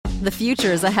The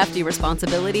future is a hefty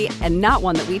responsibility and not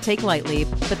one that we take lightly,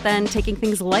 but then taking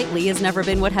things lightly has never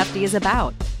been what Hefty is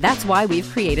about. That's why we've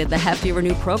created the Hefty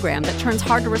Renew program that turns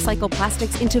hard-to-recycle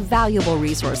plastics into valuable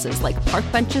resources like park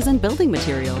benches and building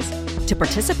materials. To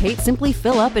participate, simply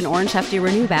fill up an orange Hefty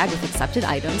Renew bag with accepted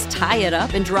items, tie it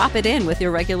up, and drop it in with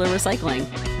your regular recycling.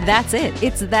 That's it.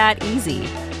 It's that easy.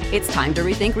 It's time to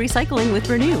rethink recycling with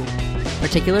Renew.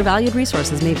 Particular valued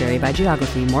resources may vary by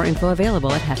geography. More info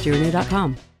available at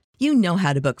heftyrenew.com. You know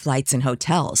how to book flights and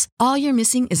hotels. All you're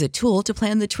missing is a tool to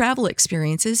plan the travel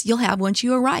experiences you'll have once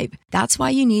you arrive. That's why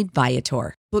you need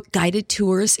Viator. Book guided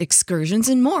tours, excursions,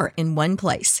 and more in one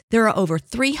place. There are over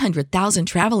 300,000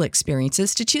 travel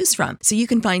experiences to choose from, so you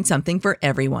can find something for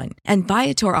everyone. And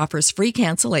Viator offers free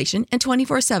cancellation and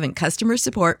 24/7 customer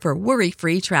support for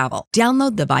worry-free travel.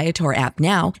 Download the Viator app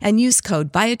now and use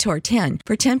code Viator10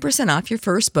 for 10% off your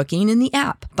first booking in the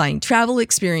app. Find travel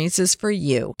experiences for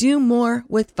you. Do more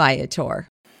with Viator.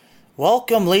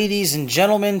 Welcome, ladies and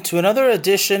gentlemen, to another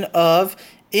edition of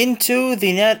Into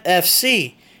the Net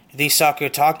FC, the soccer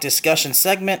talk discussion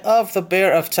segment of the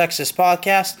Bear of Texas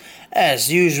podcast. As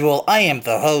usual, I am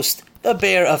the host, the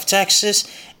Bear of Texas,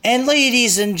 and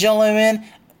ladies and gentlemen,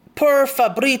 per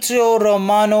Fabrizio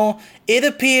Romano, it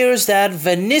appears that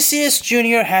Vinicius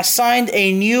Jr. has signed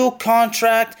a new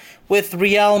contract with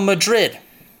Real Madrid.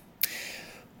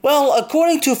 Well,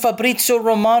 according to Fabrizio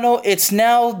Romano, it's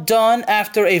now done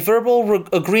after a verbal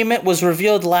agreement was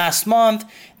revealed last month.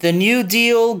 The new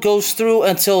deal goes through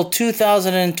until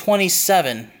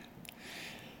 2027.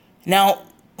 Now,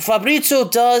 Fabrizio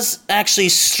does actually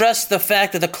stress the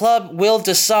fact that the club will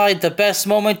decide the best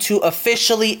moment to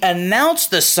officially announce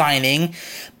the signing,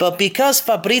 but because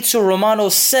Fabrizio Romano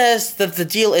says that the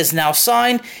deal is now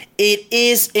signed, it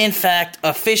is in fact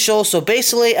official. So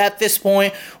basically at this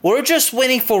point, we're just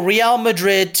waiting for Real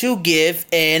Madrid to give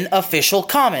an official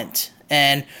comment.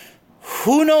 And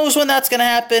who knows when that's going to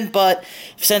happen, but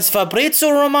since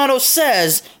Fabrizio Romano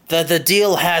says that the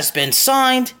deal has been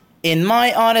signed, in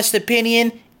my honest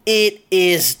opinion, it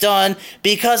is done,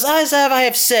 because as I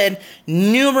have said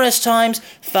numerous times,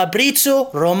 Fabrizio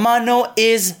Romano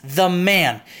is the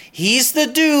man. He's the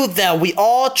dude that we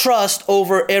all trust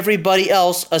over everybody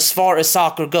else as far as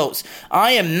soccer goes.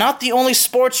 I am not the only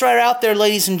sports writer out there,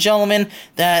 ladies and gentlemen,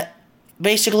 that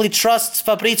basically trusts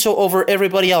Fabrizio over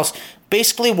everybody else.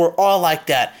 Basically, we're all like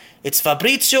that. It's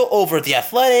Fabrizio over The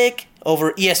Athletic,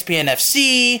 over ESPN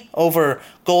FC, over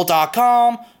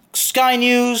Goal.com, Sky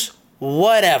News,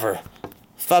 whatever.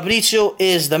 Fabrizio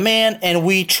is the man, and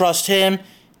we trust him.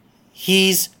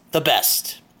 He's the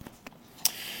best.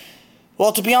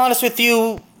 Well, to be honest with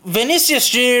you, Vinicius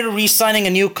Jr. re-signing a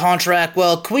new contract,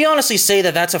 well, can we honestly say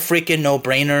that that's a freaking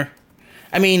no-brainer?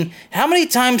 I mean, how many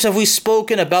times have we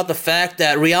spoken about the fact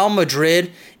that Real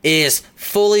Madrid is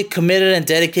fully committed and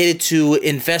dedicated to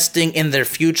investing in their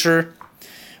future?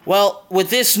 Well, with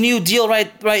this new deal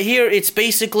right here, it's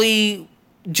basically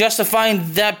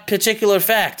justifying that particular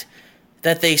fact,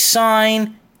 that they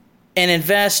sign and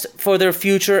invest for their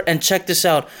future. And check this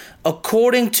out.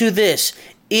 According to this,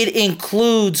 it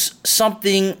includes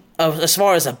something of, as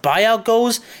far as a buyout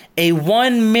goes, a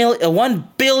 1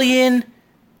 billion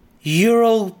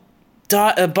euro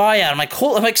buyout.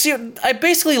 I'm like, see, I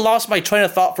basically lost my train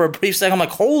of thought for a brief second. I'm like,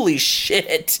 holy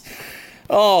shit.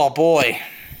 Oh boy.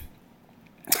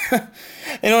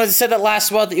 You know, I said that last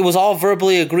month, it was all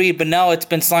verbally agreed, but now it's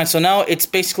been signed. So now it's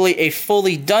basically a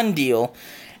fully done deal.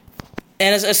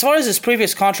 And as far as his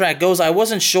previous contract goes, I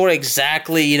wasn't sure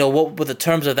exactly, you know, what the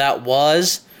terms of that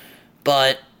was.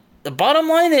 But the bottom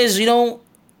line is, you know,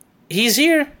 he's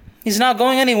here. He's not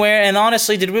going anywhere. And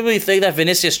honestly, did we really think that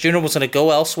Vinicius Jr. was going to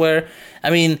go elsewhere? I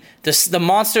mean, the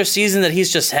monster season that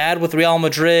he's just had with Real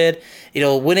Madrid, you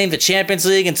know, winning the Champions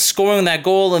League and scoring that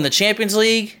goal in the Champions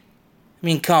League. I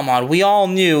mean, come on. We all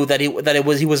knew that he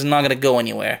was not going to go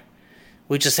anywhere.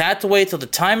 We just had to wait till the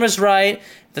time is right,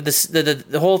 that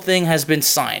the whole thing has been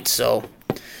signed. So,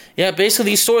 yeah, basically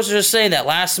these sources are saying that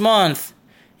last month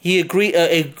he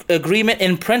agreement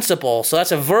in principle. So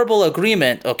that's a verbal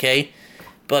agreement, okay?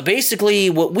 But basically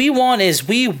what we want is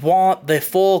we want the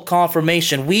full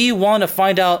confirmation. We want to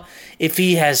find out if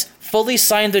he has fully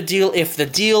signed the deal, if the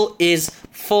deal is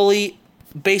fully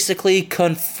basically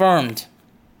confirmed.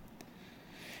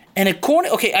 And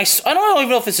according, okay, I don't even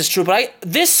know if this is true, but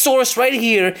this source right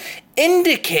here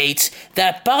indicates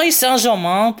that Paris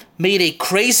Saint-Germain made a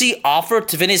crazy offer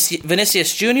to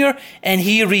Vinicius Jr. and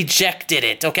he rejected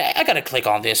it. Okay, I gotta click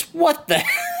on this. What the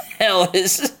hell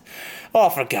is? Oh,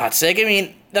 for God's sake! I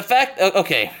mean, the fact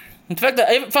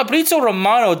that Fabrizio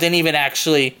Romano didn't even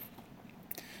actually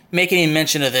make any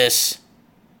mention of this.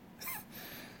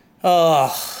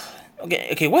 Oh,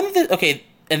 Okay. When did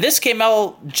and this came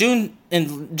out June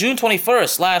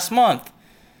 21st last month.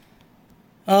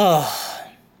 Oh.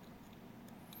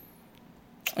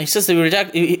 He says they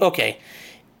reject. Okay.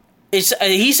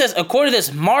 He says, according to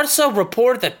this, Marca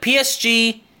reported that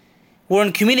PSG were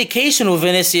in communication with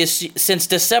Vinicius since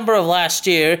December of last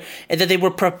year, and that they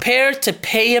were prepared to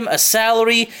pay him a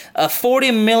salary of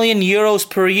 40 million euros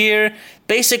per year,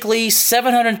 basically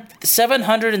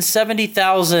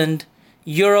 770,000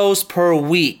 euros per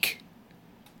week.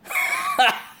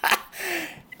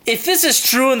 If this is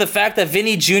true, and the fact that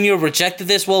Vinny Jr. rejected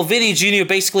this, well, Vinny Jr.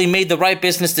 basically made the right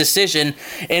business decision.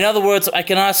 In other words, I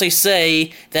can honestly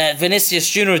say that Vinicius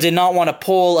Jr. did not want to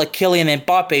pull a Kylian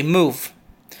Mbappe move.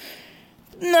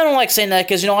 I don't like saying that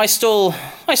because, I still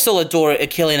adore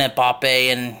Kylian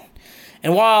Mbappe,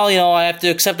 and while, I have to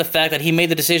accept the fact that he made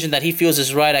the decision that he feels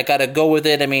is right, I gotta go with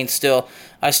it. I mean,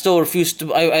 I still refuse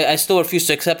to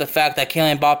accept the fact that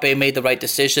Kylian Mbappe made the right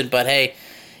decision, but hey,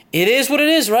 it is what it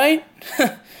is, right?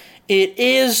 It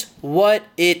is what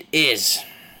it is.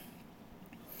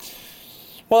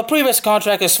 Well, the previous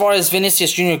contract, as far as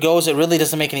Vinicius Jr. goes, it really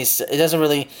doesn't make any. It doesn't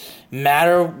really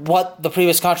matter what the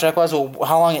previous contract was or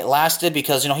how long it lasted,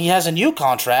 because he has a new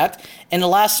contract and it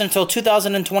lasts until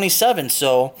 2027.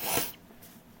 So,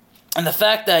 and the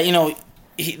fact that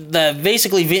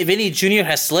basically Vinny Jr.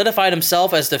 has solidified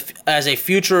himself as a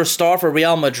future star for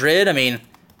Real Madrid. I mean,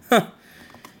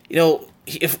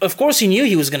 of course he knew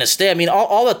he was going to stay. I mean,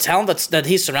 all the talent that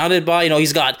he's surrounded by,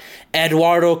 he's got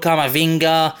Eduardo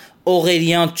Camavinga,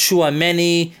 Aurélien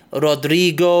Tchouameni,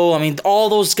 Rodrigo. I mean, all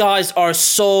those guys are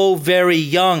so very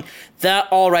young. That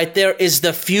all right there is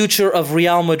the future of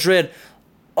Real Madrid,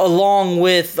 along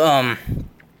with the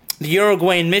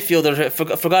Uruguayan midfielder. I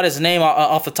forgot his name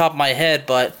off the top of my head,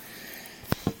 but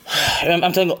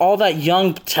I'm telling you, all that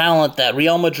young talent that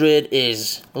Real Madrid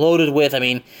is loaded with. I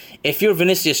mean, if you're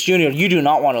Vinicius Jr., you do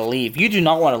not want to leave. You do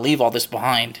not want to leave all this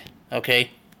behind, okay?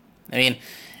 I mean,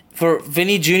 for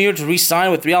Vinny Jr. to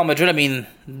re-sign with Real Madrid, I mean,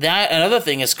 that another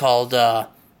thing is called a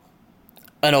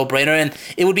no-brainer, and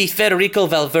it would be Federico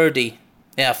Valverde.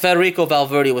 Yeah, Federico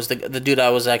Valverde was the dude I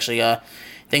was actually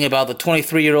thinking about, the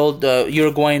 23-year-old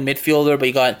Uruguayan midfielder,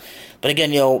 but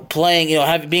again,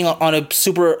 playing, being on a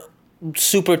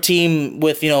super team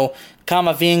with,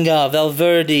 Camavinga,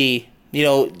 Valverde,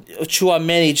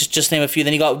 Tchouameni, just name a few.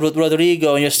 Then you got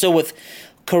Rodrigo, and you're still with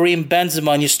Karim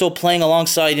Benzema, and you're still playing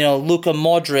alongside, Luka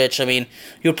Modric. I mean,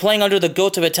 you're playing under the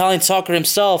GOAT of Italian soccer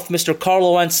himself, Mr.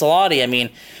 Carlo Ancelotti. I mean,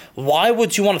 why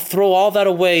would you want to throw all that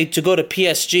away to go to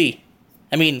PSG?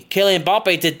 I mean, Kylian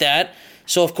Mbappe did that,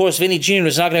 so of course Vinny Jr.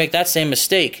 is not going to make that same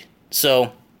mistake.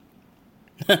 So,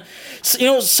 this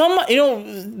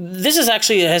is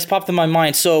actually has popped in my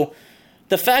mind. So,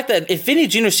 the fact that if Vinny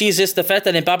Jr. sees this, the fact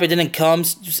that Mbappe didn't come,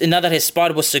 and now that his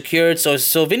spot was secured, so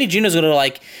Vinny Jr. is gonna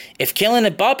if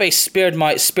Kylian Mbappe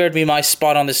spared me my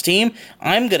spot on this team,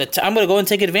 I'm gonna go and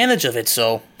take advantage of it.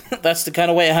 So that's the kind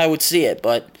of way I would see it.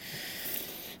 But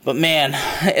man,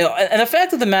 and the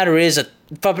fact of the matter is that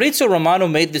Fabrizio Romano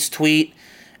made this tweet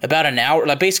about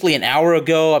basically an hour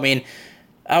ago. I mean,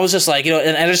 I was just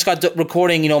and I just got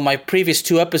recording, my previous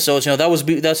 2 episodes.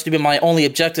 That's to be my only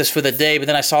objectives for the day. But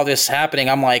then I saw this happening.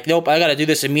 I'm like, nope, I got to do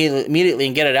this immediately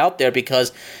and get it out there,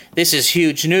 because this is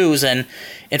huge news. And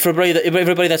for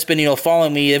everybody that's been,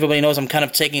 following me, everybody knows I'm kind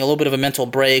of taking a little bit of a mental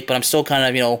break, but I'm still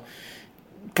kind of,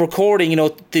 recording,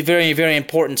 the very, very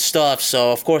important stuff.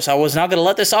 So, of course, I was not going to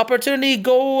let this opportunity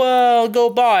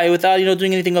go by without,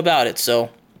 doing anything about it. So,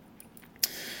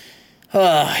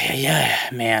 yeah,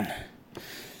 man.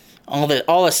 All this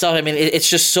stuff. I mean, it's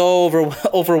just so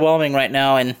overwhelming right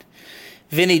now. And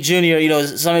Vinny Jr.,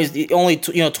 he's only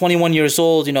 21 years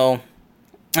old.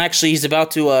 Actually, he's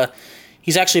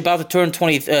actually about to turn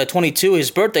 22.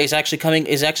 His birthday is actually going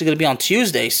to be on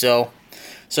Tuesday. So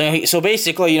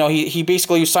basically, he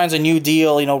basically signs a new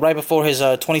deal, right before his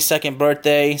 22nd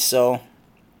birthday. So,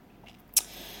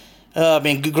 I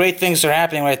mean, great things are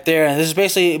happening right there. And this is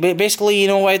basically,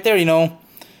 right there,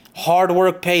 hard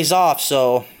work pays off.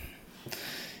 So,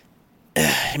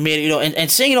 I mean,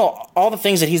 and seeing, all the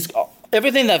things that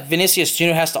everything that Vinicius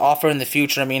Jr. has to offer in the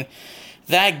future. I mean,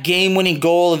 that game-winning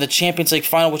goal in the Champions League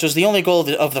final, which was the only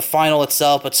goal of the final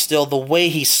itself, but still, the way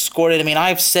he scored it. I mean,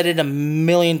 I've said it a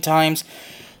million times.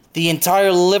 The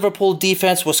entire Liverpool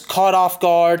defense was caught off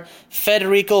guard.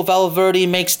 Federico Valverde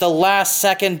makes the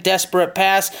last-second desperate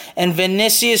pass, and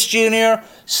Vinicius Jr.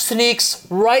 sneaks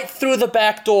right through the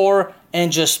back door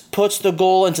and just puts the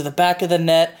goal into the back of the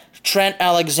net. Trent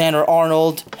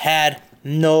Alexander-Arnold had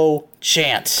no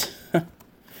chance.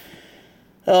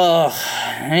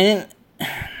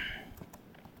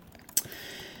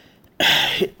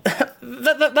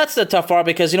 that's the tough part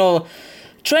because,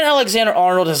 Trent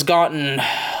Alexander-Arnold has gotten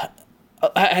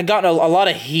a lot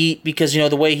of heat because,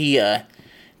 the way he,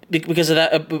 because of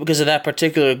that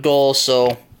particular goal,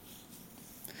 so...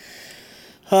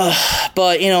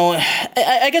 but,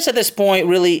 I guess at this point,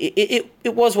 really,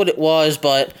 it was what it was,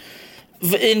 but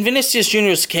in Vinicius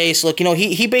Jr.'s case, look,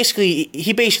 he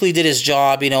basically did his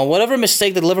job, whatever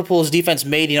mistake that Liverpool's defense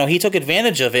made, he took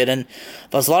advantage of it, and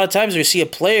there's a lot of times we see a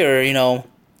player,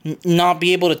 not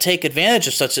be able to take advantage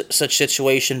of such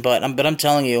situation, but I'm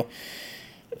telling you,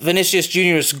 Vinicius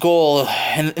Jr.'s goal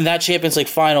in that Champions League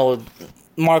final,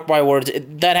 mark my words,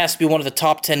 that has to be one of the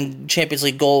top 10 Champions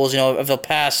League goals, of the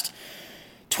past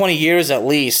 20 years at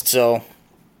least, so...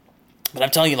 But I'm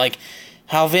telling you,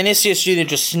 how Vinicius Jr.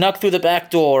 just snuck through the back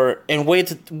door and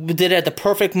did it at the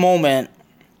perfect moment.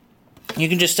 You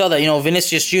can just tell that,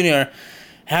 Vinicius Jr.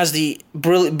 has the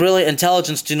brilliant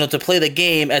intelligence to play the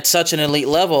game at such an elite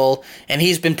level, and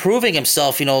he's been proving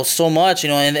himself, so much,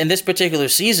 and in this particular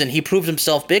season, he proved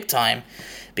himself big time.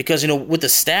 Because, with the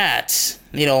stats,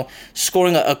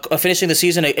 scoring finishing the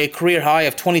season a career high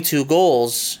of 22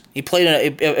 goals. He played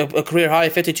a career high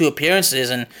of 52 appearances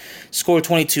and scored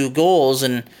 22 goals.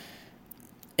 And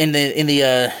in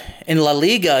La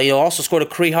Liga, also scored a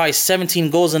career high 17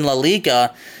 goals in La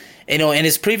Liga. In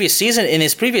his previous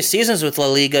seasons with La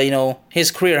Liga,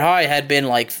 his career high had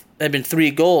been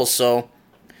 3 goals. So,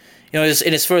 in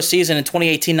his first season, in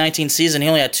 2018-19 season, he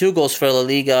only had 2 goals for La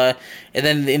Liga, and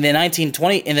then in the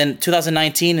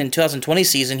 2019 and 2020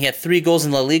 season, he had 3 goals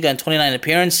in La Liga and 29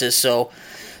 appearances. So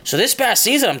this past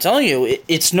season, I'm telling you,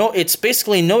 it's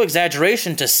basically no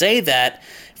exaggeration to say that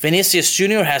Vinicius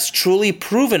Jr. has truly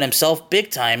proven himself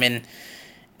big time, and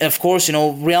of course,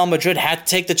 Real Madrid had to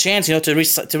take the chance, to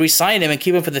re-sign him and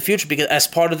keep him for the future because as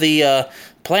part of the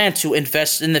plan to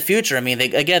invest in the future. I mean, they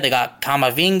got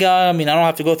Camavinga. I mean, I don't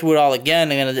have to go through it all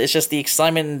again. I mean, it's just the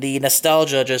excitement and the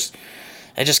nostalgia.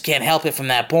 I just can't help it from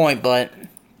that point. But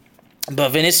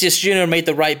Vinicius Jr. made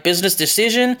the right business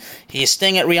decision. He is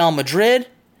staying at Real Madrid.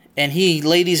 And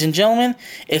ladies and gentlemen,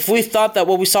 if we thought that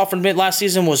what we saw from him last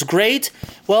season was great,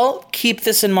 well, keep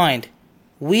this in mind.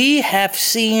 We have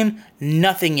seen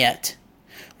nothing yet.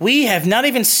 We have not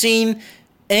even seen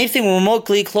anything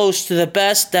remotely close to the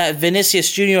best that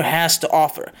Vinicius Jr. has to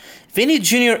offer. Vinny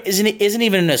Jr. isn't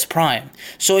even in his prime.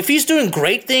 So if he's doing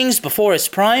great things before his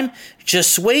prime,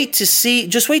 just wait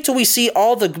till we see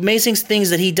all the amazing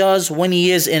things that he does when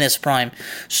he is in his prime.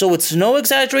 So it's no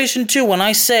exaggeration too when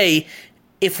I say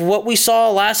if what we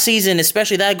saw last season,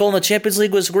 especially that goal in the Champions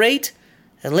League, was great,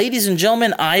 and ladies and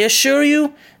gentlemen, I assure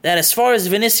you that as far as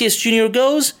Vinicius Jr.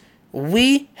 goes,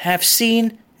 we have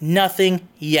seen nothing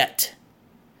yet.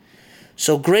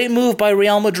 So great move by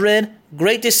Real Madrid,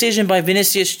 great decision by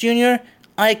Vinicius Jr.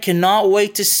 I cannot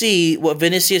wait to see what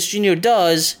Vinicius Jr.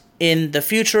 does in the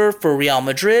future for Real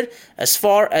Madrid as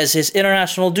far as his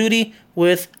international duty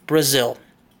with Brazil.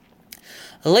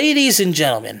 Ladies and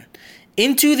gentlemen,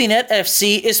 Into the Net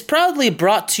FC is proudly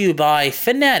brought to you by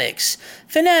Fanatics.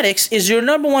 Fanatics is your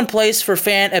number one place for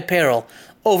fan apparel.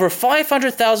 Over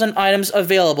 500,000 items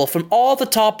available from all the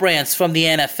top brands from the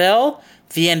NFL,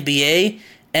 the NBA,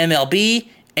 MLB,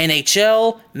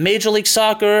 NHL, Major League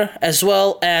Soccer, as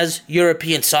well as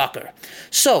European soccer.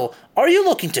 So, are you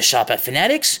looking to shop at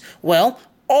Fanatics? Well,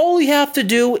 all you have to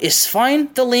do is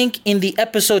find the link in the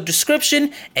episode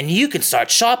description and you can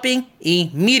start shopping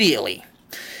immediately.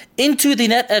 Into the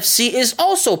Net FC is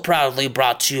also proudly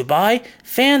brought to you by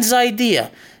Fans Idea.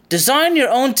 Design your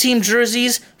own team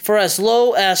jerseys for as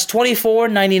low as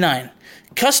 $24.99.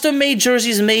 Custom-made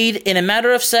jerseys made in a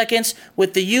matter of seconds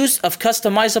with the use of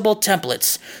customizable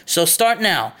templates. So start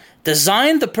now.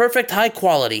 Design the perfect high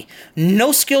quality.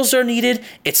 No skills are needed.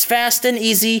 It's fast and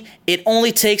easy. It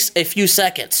only takes a few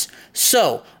seconds.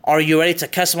 So, are you ready to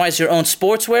customize your own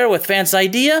sportswear with Fans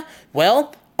Idea?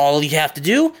 Well, all you have to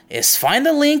do is find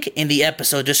the link in the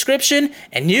episode description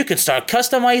and you can start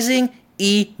customizing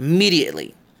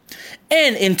immediately.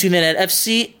 And Into the Net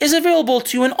FC is available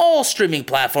to you in all streaming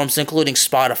platforms including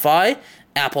Spotify,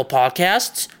 Apple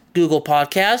Podcasts, Google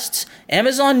Podcasts,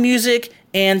 Amazon Music,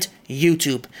 and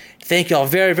YouTube. Thank y'all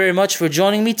very, very much for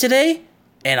joining me today,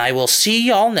 and I will see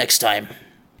y'all next time.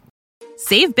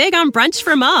 Save big on brunch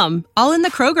for mom, all in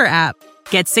the Kroger app.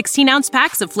 Get 16-ounce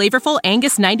packs of flavorful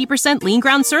Angus 90% lean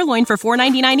ground sirloin for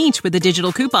 $4.99 each with a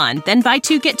digital coupon. Then buy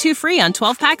 2, get 2 free on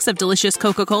 12 packs of delicious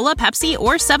Coca-Cola, Pepsi,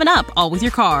 or 7-Up, all with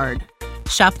your card.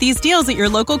 Shop these deals at your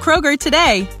local Kroger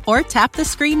today, or tap the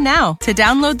screen now to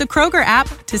download the Kroger app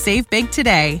to save big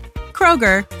today.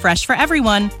 Kroger, fresh for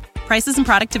everyone. Prices and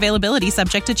product availability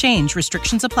subject to change.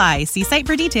 Restrictions apply. See site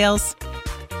for details.